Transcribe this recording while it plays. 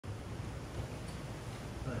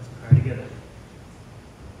Let's pray together.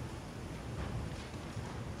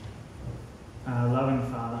 Loving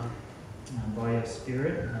Father, by your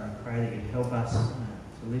Spirit, I pray that you help us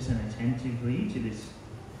to listen attentively to this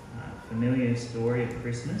familiar story of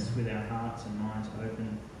Christmas with our hearts and minds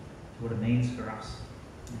open to what it means for us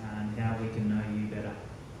and how we can know you better.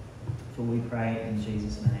 For we pray in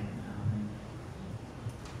Jesus' name.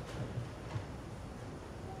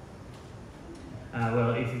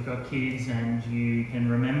 Well, if you've got kids and you can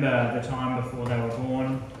remember the time before they were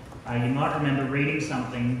born, you might remember reading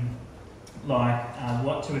something like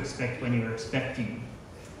what to expect when you were expecting,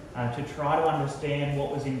 to try to understand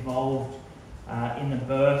what was involved in the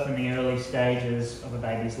birth and the early stages of a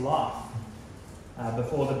baby's life.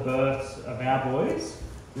 Before the births of our boys,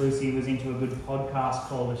 Lucy was into a good podcast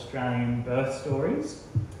called Australian Birth Stories,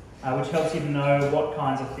 which helps you to know what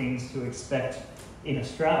kinds of things to expect in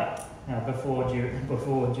Australia before,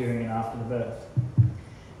 during and after the birth.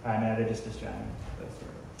 No, they're just Australian birth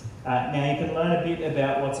stories. Now, you can learn a bit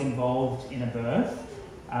about what's involved in a birth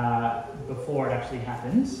before it actually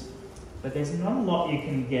happens, but there's not a lot you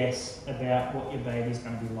can guess about what your baby's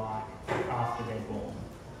going to be like after they're born.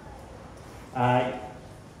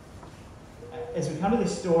 As we come to the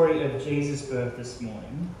story of Jesus' birth this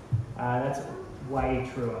morning, that's way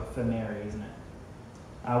truer for Mary, isn't it?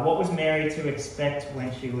 What was Mary to expect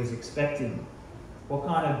when she was expected? What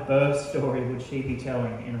kind of birth story would she be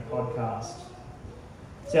telling in a podcast?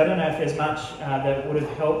 So I don't know if there's much that would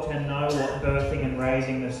have helped her know what birthing and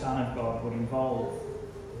raising the Son of God would involve.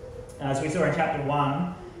 As we saw in chapter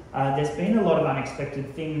 1, there's been a lot of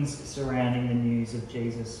unexpected things surrounding the news of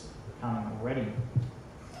Jesus coming already.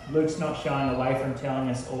 Luke's not shying away from telling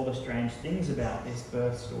us all the strange things about this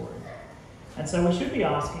birth story. And so we should be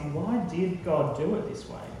asking, why did God do it this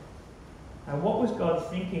way? What was God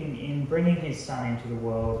thinking in bringing his Son into the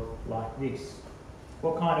world like this?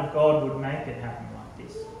 What kind of God would make it happen like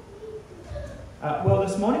this? Well,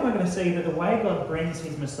 this morning we're going to see that the way God brings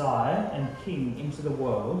his Messiah and King into the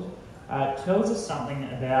world tells us something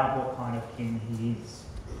about what kind of king he is.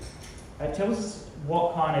 It tells us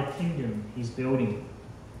what kind of kingdom he's building.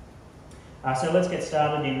 So let's get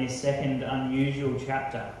started in this second unusual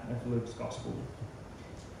chapter of Luke's Gospel.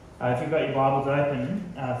 If you've got your Bibles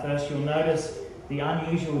open, first you'll notice the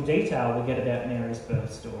unusual detail we get about Mary's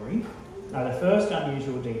birth story. The first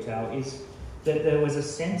unusual detail is that there was a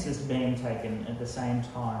census being taken at the same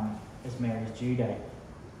time as Mary's due date.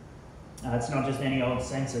 It's not just any old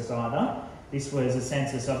census either. This was a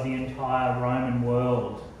census of the entire Roman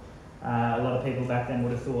world. A lot of people back then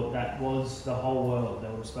would have thought that was the whole world. They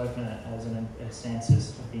would have spoken it as a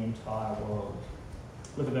census of the entire world.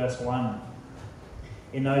 Look at verse 1.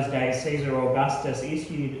 In those days, Caesar Augustus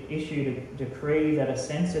issued a decree that a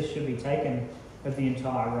census should be taken of the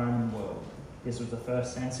entire Roman world. This was the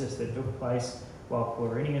first census that took place while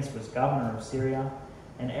Quirinius was governor of Syria,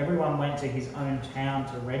 and everyone went to his own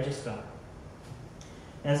town to register.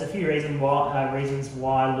 Now, there's a few reasons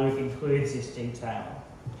why Luke includes this detail.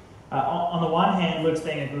 On the one hand, Luke's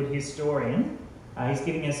being a good historian. He's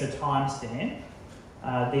giving us a timestamp.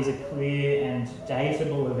 These are clear and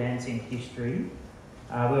dateable events in history.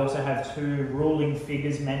 We also have two ruling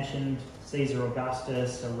figures mentioned, Caesar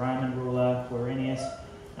Augustus, a Roman ruler, Quirinius,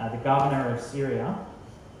 the governor of Syria.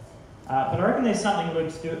 But I reckon there's something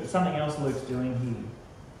else Luke's doing here.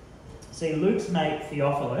 See, Luke's mate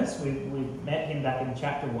Theophilus, we met him back in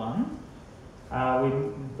chapter 1. We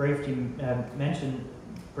briefly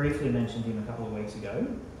mentioned him a couple of weeks ago.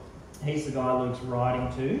 He's the guy Luke's writing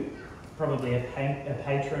to, probably a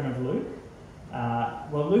patron of Luke.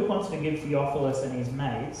 Well, Luke wants to give Theophilus and his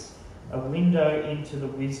mates a window into the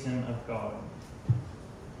wisdom of God.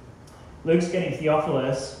 Luke's getting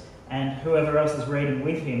Theophilus and whoever else is reading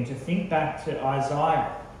with him to think back to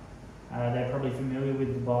Isaiah. They're probably familiar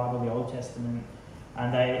with the Bible, the Old Testament,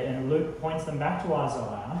 and Luke points them back to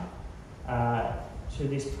Isaiah, to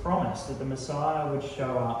this promise that the Messiah would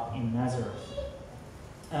show up in Nazareth.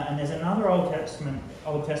 And there's another Old Testament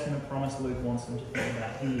promise Luke wants them to think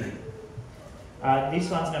about here. This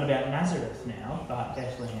one's not about Nazareth now, but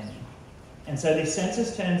Bethlehem. And so this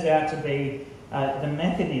census turns out to be the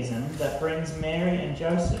mechanism that brings Mary and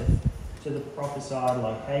Joseph to the prophesied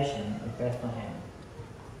location of Bethlehem.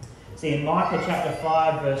 See, in Micah chapter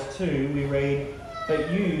 5, verse 2, we read, "But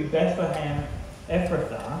you, Bethlehem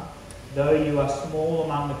Ephrathah, though you are small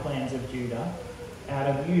among the clans of Judah, out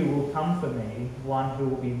of you will come for me one who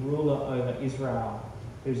will be ruler over Israel,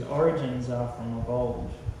 whose origins are from of old,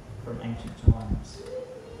 from ancient times."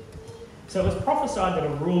 So it was prophesied that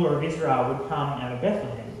a ruler of Israel would come out of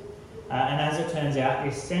Bethlehem. And as it turns out,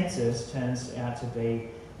 this census turns out to be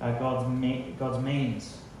God's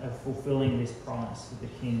means of fulfilling this promise that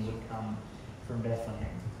the king would come from Bethlehem.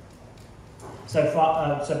 So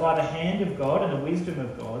by the hand of God and the wisdom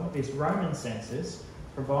of God, this Roman census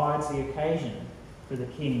provides the occasion for the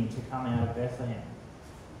king to come out of Bethlehem.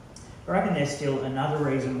 I reckon there's still another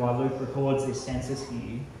reason why Luke records this census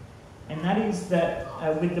here, and that is that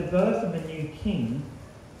with the birth of a new king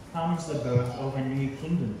comes the birth of a new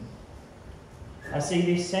kingdom. I see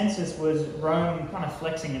this census was Rome kind of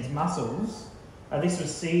flexing its muscles. This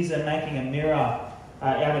was Caesar making a mirror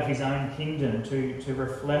out of his own kingdom to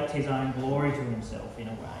reflect his own glory to himself in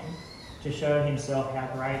a way, to show himself how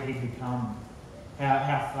great he'd become,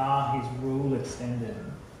 how far his rule extended.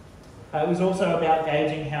 It was also about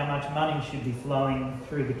gauging how much money should be flowing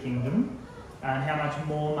through the kingdom and how much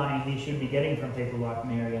more money he should be getting from people like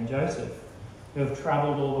Mary and Joseph, who have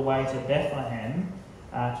travelled all the way to Bethlehem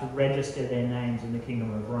to register their names in the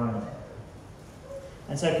kingdom of Rome.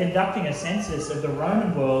 And so conducting a census of the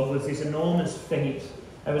Roman world was this enormous feat.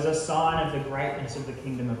 It was a sign of the greatness of the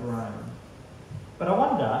kingdom of Rome. But I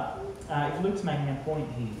wonder if Luke's making a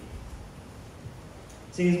point here.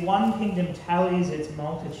 See, as one kingdom tallies its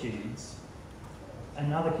multitudes,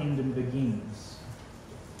 another kingdom begins.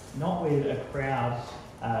 Not with a crowd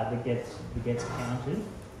that gets counted,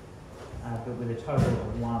 but with a total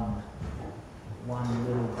of one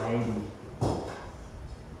little baby.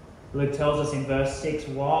 Luke tells us in verse 6,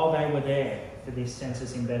 while they were there for this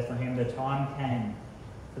census in Bethlehem, the time came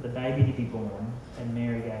for the baby to be born, and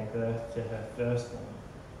Mary gave birth to her firstborn,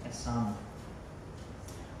 a son.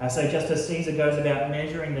 So just as Caesar goes about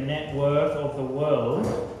measuring the net worth of the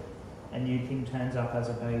world, a new king turns up as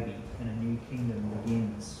a baby, and a new kingdom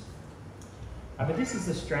begins. But this is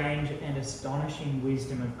the strange and astonishing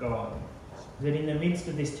wisdom of God, that in the midst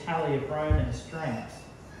of this tally of Roman strength,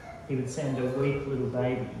 he would send a weak little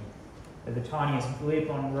baby, the tiniest blip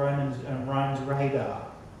on Rome's radar,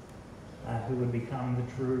 who would become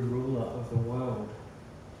the true ruler of the world.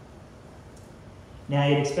 Now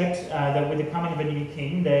you'd expect that with the coming of a new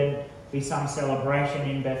king, there'd be some celebration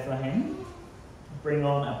in Bethlehem, bring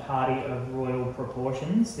on a party of royal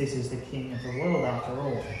proportions. This is the king of the world after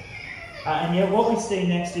all. And yet what we see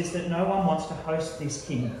next is that no one wants to host this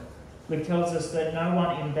king. Luke tells us that no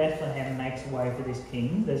one in Bethlehem makes way for this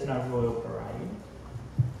king. There's no royal parade.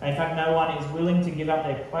 In fact, no one is willing to give up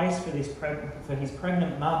their place for his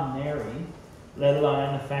pregnant mum, Mary, let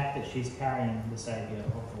alone the fact that she's carrying the Saviour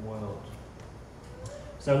of the world.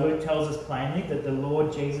 So Luke tells us plainly that the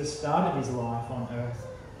Lord Jesus started his life on earth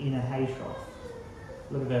in a hay trough.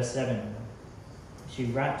 Look at verse 7. She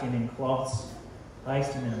wrapped him in cloths,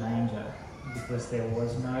 placed him in a manger, because there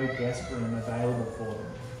was no guest room available for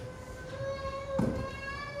them.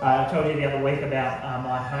 I told you the other week about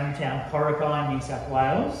my hometown, Corrica in New South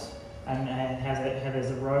Wales, and how there's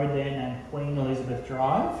a road there named Queen Elizabeth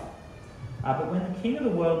Drive. But when the King of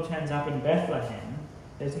the world turns up in Bethlehem,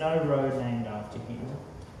 there's no road named after him.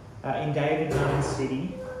 In David's own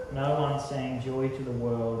city, no one sang joy to the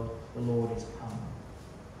world, the Lord is come.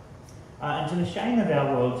 And to the shame of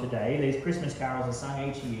our world today, these Christmas carols are sung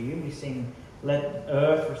each year. We sing, let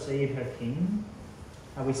earth receive her king.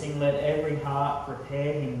 We sing, let every heart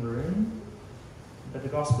prepare him room. But the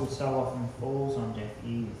gospel so often falls on deaf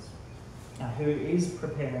ears. Who is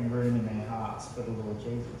preparing room in their hearts for the Lord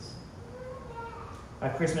Jesus?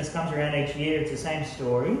 Christmas comes around each year. It's the same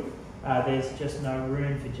story. There's just no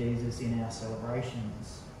room for Jesus in our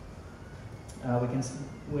celebrations.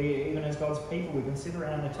 We even as God's people, we can sit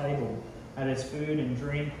around the table. There's food and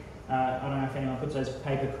drink. I don't know if anyone puts those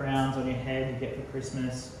paper crowns on your head you get for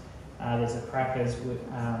Christmas. There's the crackers.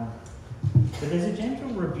 But there's a gentle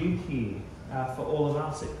rebuke here for all of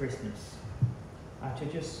us at Christmas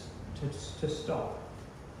to stop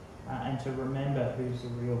and to remember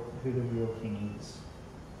who the real King is.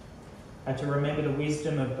 To remember the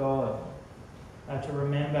wisdom of God. To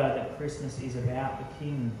remember that Christmas is about the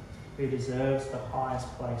King who deserves the highest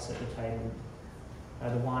place at the table,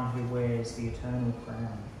 the one who wears the eternal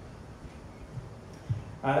crown.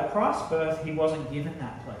 At Christ's birth, he wasn't given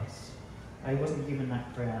that place. He wasn't given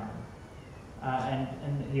that crown.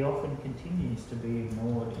 And he often continues to be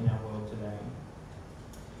ignored in our world today.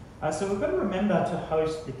 So we've got to remember to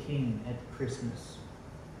host the King at Christmas.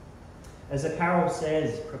 As the carol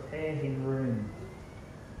says, prepare him room.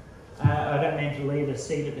 I don't mean to leave a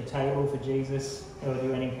seat at the table for Jesus or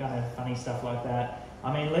do any kind of funny stuff like that.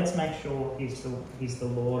 I mean, let's make sure he's the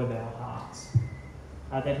Lord of our hearts.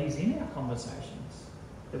 That he's in our conversations.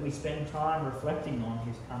 That we spend time reflecting on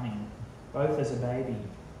his coming, both as a baby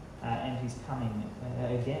and his coming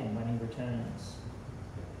again when he returns.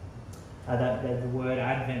 The word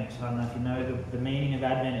Advent, I don't know if you know the meaning of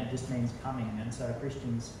Advent, it just means coming. And so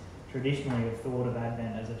Christians traditionally have thought of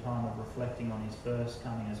Advent as a time of reflecting on his first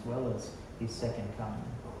coming as well as his second coming.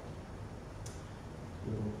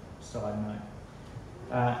 Little side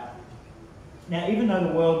note. Now, even though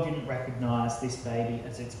the world didn't recognise this baby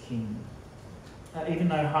as its king, even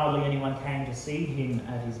though hardly anyone came to see him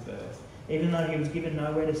at his birth, even though he was given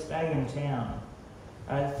nowhere to stay in town,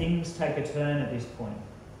 things take a turn at this point.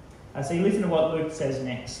 So you listen to what Luke says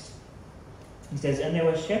next. He says, "And there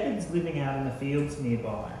were shepherds living out in the fields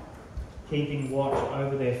nearby, keeping watch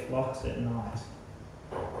over their flocks at night."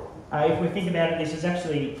 If we think about it, this is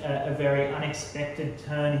actually a very unexpected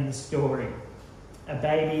turn in the story. A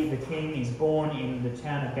baby, the king, is born in the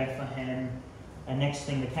town of Bethlehem, and next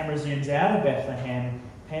thing the camera zooms out of Bethlehem,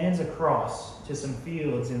 pans across to some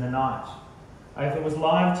fields in the night. If it was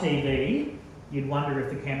live TV, you'd wonder if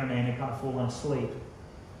the cameraman had kind of fallen asleep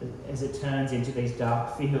as it turns into these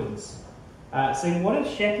dark fields. So what do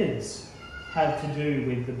shepherds have to do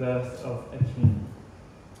with the birth of a king?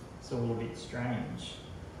 It's all a bit strange.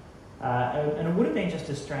 And it would have been just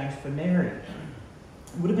as strange for Mary.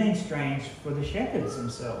 It would have been strange for the shepherds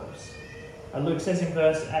themselves. Luke says in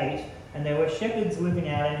verse 8, "And there were shepherds living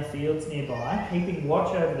out in the fields nearby, keeping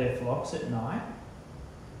watch over their flocks at night.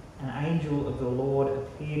 An angel of the Lord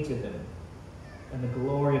appeared to them, and the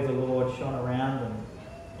glory of the Lord shone around them,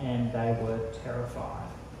 and they were terrified."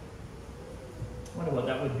 I wonder what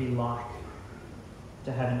that would be like,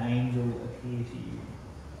 to have an angel appear to you.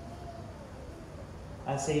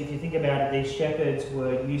 See, if you think about it, these shepherds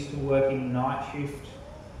were used to working night shift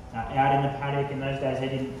out in the paddock. In those days, they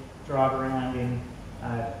didn't drive around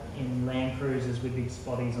in Land Cruisers with big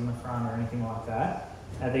spotties on the front or anything like that.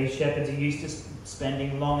 These shepherds are used to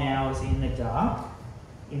spending long hours in the dark,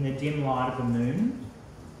 in the dim light of the moon.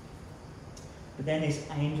 But then this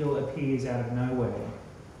angel appears out of nowhere.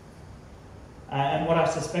 And what I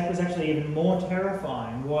suspect was actually even more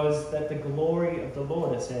terrifying was that the glory of the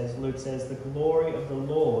Lord, Luke says, the glory of the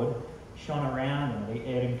Lord shone around them.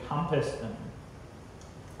 It encompassed them.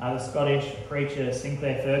 The Scottish preacher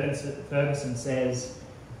Sinclair Ferguson says,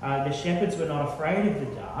 "The shepherds were not afraid of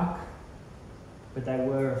the dark, but they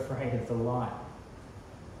were afraid of the light."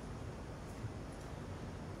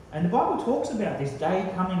 And the Bible talks about this day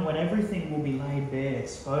coming when everything will be laid bare,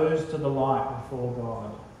 exposed to the light before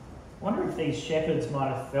God. I wonder if these shepherds might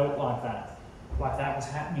have felt like that was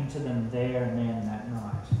happening to them there and then that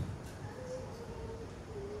night.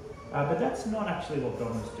 But that's not actually what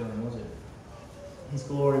God was doing, was it? His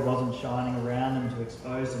glory wasn't shining around them to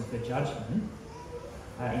expose them for judgment.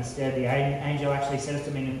 Instead, the angel actually says to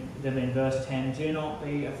them in verse 10, "Do not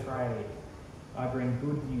be afraid. I bring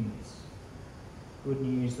good news. Good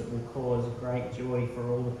news that will cause great joy for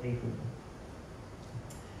all the people."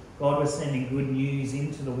 God was sending good news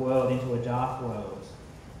into the world, into a dark world.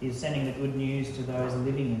 He was sending the good news to those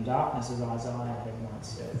living in darkness, as Isaiah had once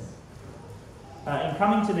said. In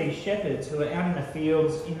coming to these shepherds who are out in the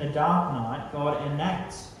fields in the dark night, God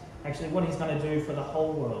enacts actually what he's going to do for the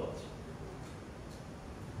whole world.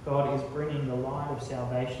 God is bringing the light of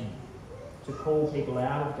salvation to call people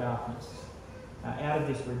out of darkness, out of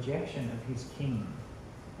this rejection of his king,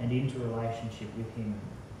 and into relationship with him.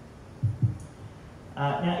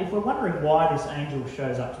 Now, if we're wondering why this angel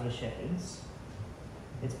shows up to the shepherds,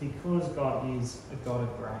 it's because God is a God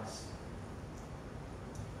of grace.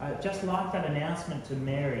 Just like that announcement to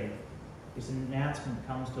Mary, this announcement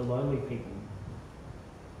comes to lowly people.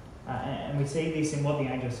 And we see this in what the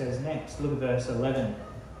angel says next. Look at verse 11.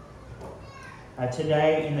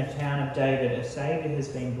 "Today in the town of David a Saviour has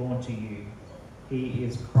been born to you. He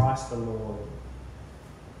is Christ the Lord."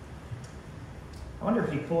 I wonder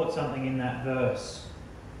if you caught something in that verse.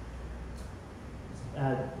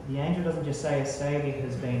 The angel doesn't just say a Saviour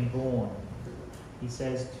has been born. He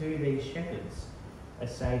says to these shepherds, a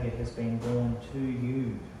Saviour has been born to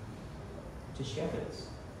you, to shepherds.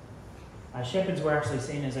 Shepherds were actually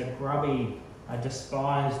seen as a grubby,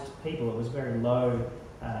 despised people. It was very low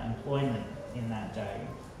employment in that day.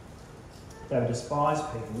 They were despised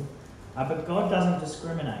people. But God doesn't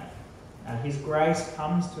discriminate. His grace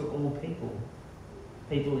comes to all people.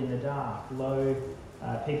 People in the dark,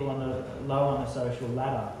 people low on the social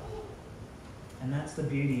ladder. And that's the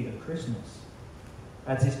beauty of Christmas.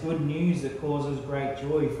 It's this good news that causes great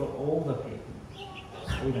joy for all the people,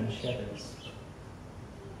 even shepherds.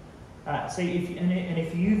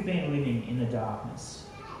 If you've been living in the darkness,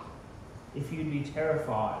 if you'd be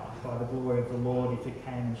terrified by the glory of the Lord if it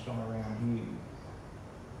came and shone around you,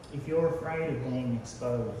 if you're afraid of being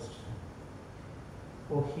exposed,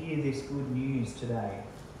 or hear this good news today,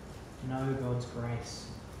 know God's grace.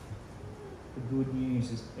 the good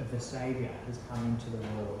news of the Saviour has come into the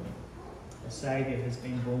world. A Saviour has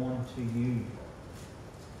been born to you.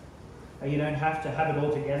 You don't have to have it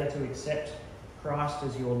all together to accept Christ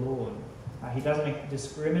as your Lord. He doesn't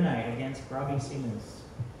discriminate against grubby sinners.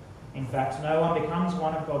 In fact, no one becomes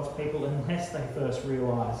one of God's people unless they first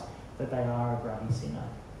realise that they are a grubby sinner.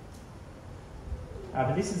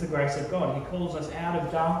 But this is the grace of God. He calls us out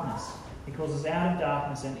of darkness. He calls us out of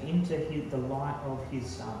darkness and into the light of his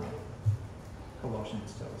Son,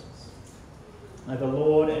 Colossians tells us. The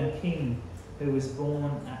Lord and King who was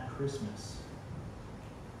born at Christmas.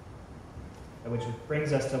 Which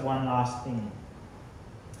brings us to one last thing.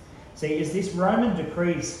 See, as this Roman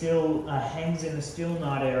decree still hangs in the still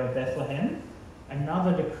night air of Bethlehem,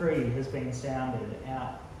 another decree has been sounded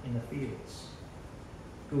out in the fields.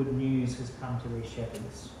 Good news has come to these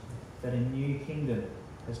shepherds, that a new kingdom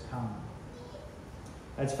has come.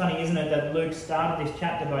 It's funny, isn't it, that Luke started this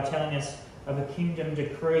chapter by telling us of a kingdom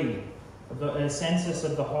decree, of a census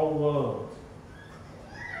of the whole world.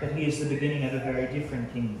 But here's the beginning of a very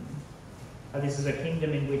different kingdom. This is a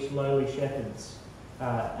kingdom in which lowly shepherds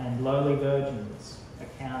and lowly virgins are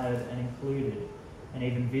counted and included and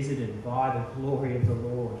even visited by the glory of the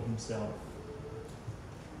Lord himself.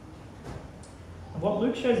 And what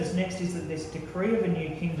Luke shows us next is that this decree of a new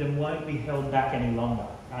kingdom won't be held back any longer,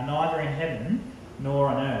 neither in heaven nor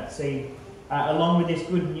on earth. See, along with this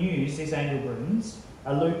good news this angel brings,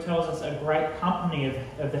 Luke tells us a great company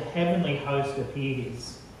of the heavenly host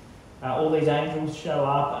appears. All these angels show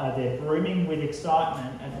up, they're brimming with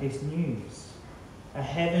excitement at this news.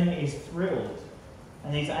 Heaven is thrilled,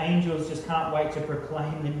 and these angels just can't wait to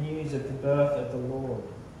proclaim the news of the birth of the Lord.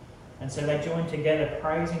 And so they join together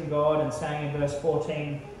praising God and saying in verse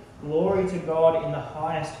 14, "Glory to God in the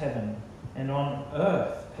highest heaven, and on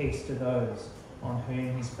earth peace to those on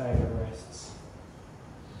whom his favour rests."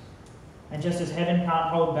 And just as heaven can't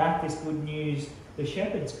hold back this good news, the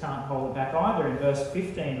shepherds can't hold it back either. In verse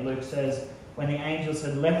 15, Luke says, "When the angels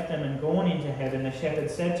had left them and gone into heaven, the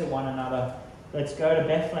shepherds said to one another, 'Let's go to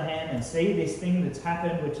Bethlehem and see this thing that's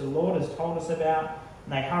happened, which the Lord has told us about.'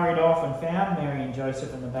 And they hurried off and found Mary and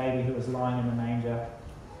Joseph and the baby who was lying in the manger.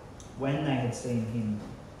 When they had seen him,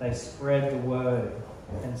 they spread the word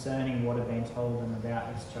concerning what had been told them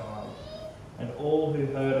about this child. And all who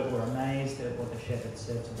heard it were amazed at what the shepherds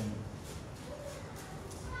said to them."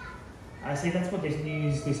 I see that's what this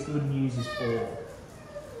good news is for.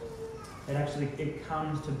 It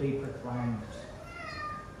comes to be proclaimed.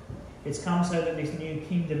 It's come so that this new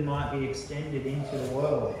kingdom might be extended into the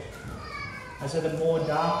world, and so that more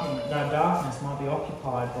darkness might be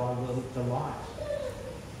occupied by the light.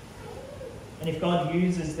 And if God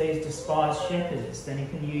uses these despised shepherds, then he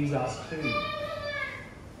can use us too.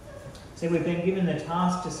 See, we've been given the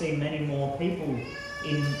task to see many more people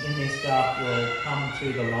in this dark world come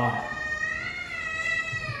to the light.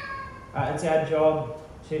 It's our job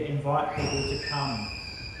to invite people to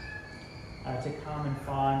come and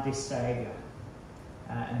find this Saviour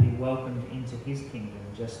and be welcomed into his kingdom,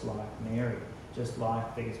 just like Mary, just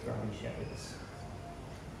like these grubby shepherds.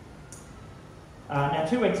 Now,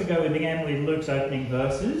 2 weeks ago we began with Luke's opening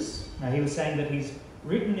verses. Now, he was saying that he's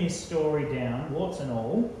written his story down, warts and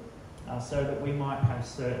all, so that we might have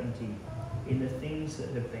certainty in the things that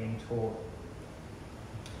have been taught.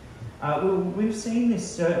 We've seen this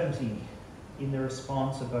certainty in the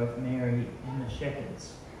response of both Mary and the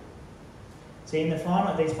shepherds. See, in these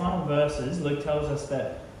final verses, Luke tells us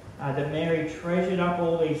that Mary treasured up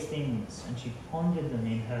all these things and she pondered them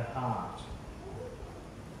in her heart.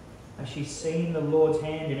 She's seen the Lord's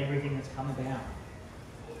hand in everything that's come about.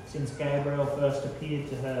 Since Gabriel first appeared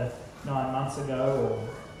to her 9 months ago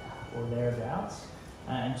or thereabouts,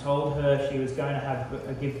 and told her she was going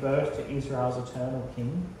to give birth to Israel's eternal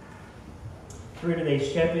king, through to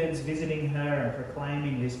these shepherds visiting her and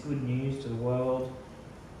proclaiming this good news to the world,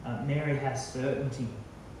 Mary has certainty.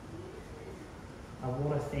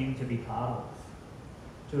 What a thing to be part of,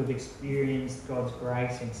 to have experienced God's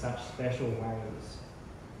grace in such special ways.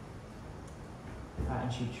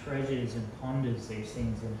 And she treasures and ponders these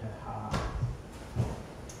things in her heart.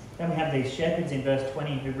 Then we have these shepherds in verse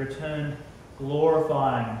 20 who returned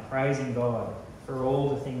glorifying and praising God for all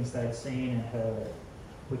the things they'd seen and heard,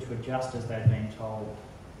 which were just as they'd been told.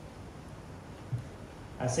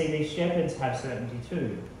 See, these shepherds have certainty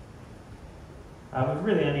too. We've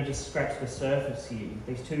really only just scratched the surface here.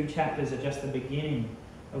 These 2 chapters are just the beginning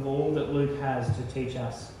of all that Luke has to teach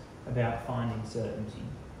us about finding certainty.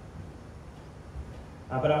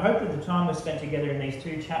 But I hope that the time we've spent together in these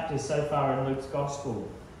 2 chapters so far in Luke's Gospel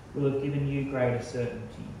will have given you greater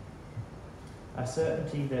certainty. A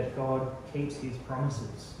certainty that God keeps his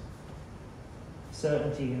promises.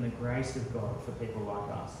 certainty in the grace of God for people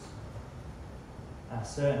like us. A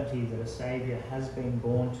certainty that a Saviour has been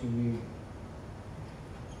born to you.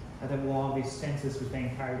 And that while this census was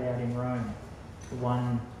being carried out in Rome, the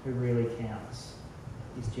one who really counts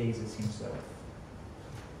is Jesus himself.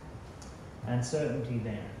 And certainty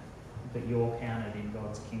then that you're counted in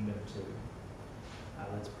God's kingdom too.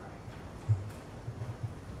 Let's pray.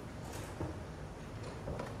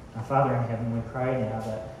 Our Father in heaven, we pray now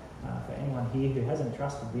that for anyone here who hasn't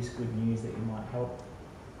trusted this good news, that you might help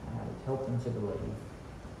them to believe,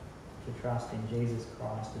 to trust in Jesus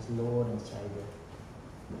Christ as Lord and Saviour,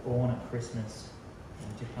 born at Christmas,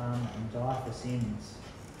 and to come and die for sins,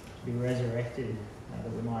 to be resurrected,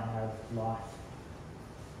 that we might have life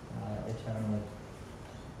eternally.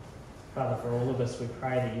 Father, for all of us, we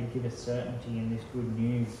pray that you give us certainty in this good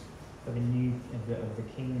news of the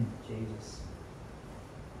King Jesus.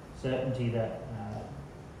 Certainty that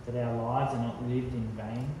our lives are not lived in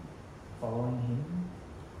vain following him.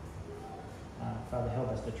 Father, help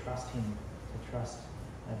us to trust him, to trust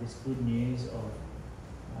this good news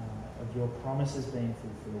of your promises being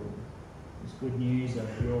fulfilled, this good news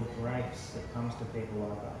of your grace that comes to people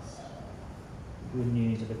like us, good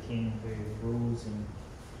news of a King who rules in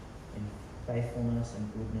faithfulness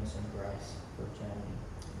and goodness and grace for eternity.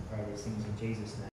 We pray these things in Jesus' name.